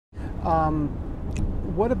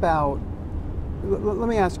What about, let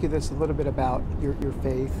me ask you this a little bit about your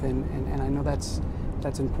faith, and I know that's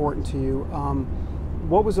important to you.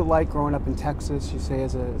 What was it like growing up in Texas, you say,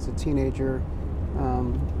 as a teenager,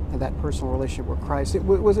 and that personal relationship with Christ? It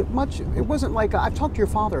wasn't like, I've talked to your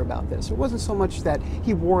father about this, it wasn't so much that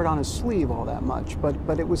he wore it on his sleeve all that much,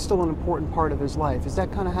 but it was still an important part of his life. Is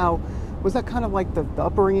that kind of how, was that kind of like the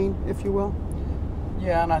upbringing, if you will?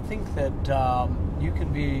 Yeah, and I think that you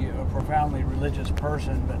can be a profoundly religious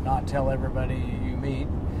person but not tell everybody you meet.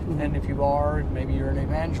 Mm-hmm. And if you are, maybe you're an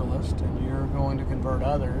evangelist and you're going to convert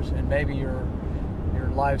others, and maybe your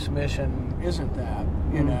life's mission isn't that,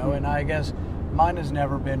 you know. And I guess mine has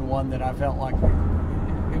never been one that I felt like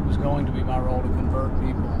it was going to be my role to convert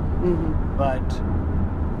people. Mm-hmm. But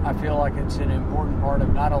I feel like it's an important part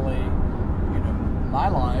of not only, my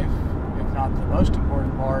life, if not the most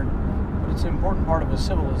important part, but it's an important part of a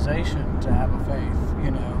civilization to have a faith,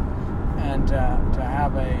 and to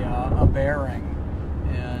have a bearing.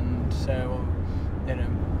 And so,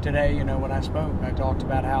 today, when I spoke, I talked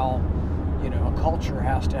about how, a culture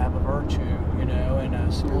has to have a virtue, and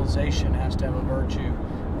a civilization has to have a virtue,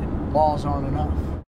 and laws aren't enough.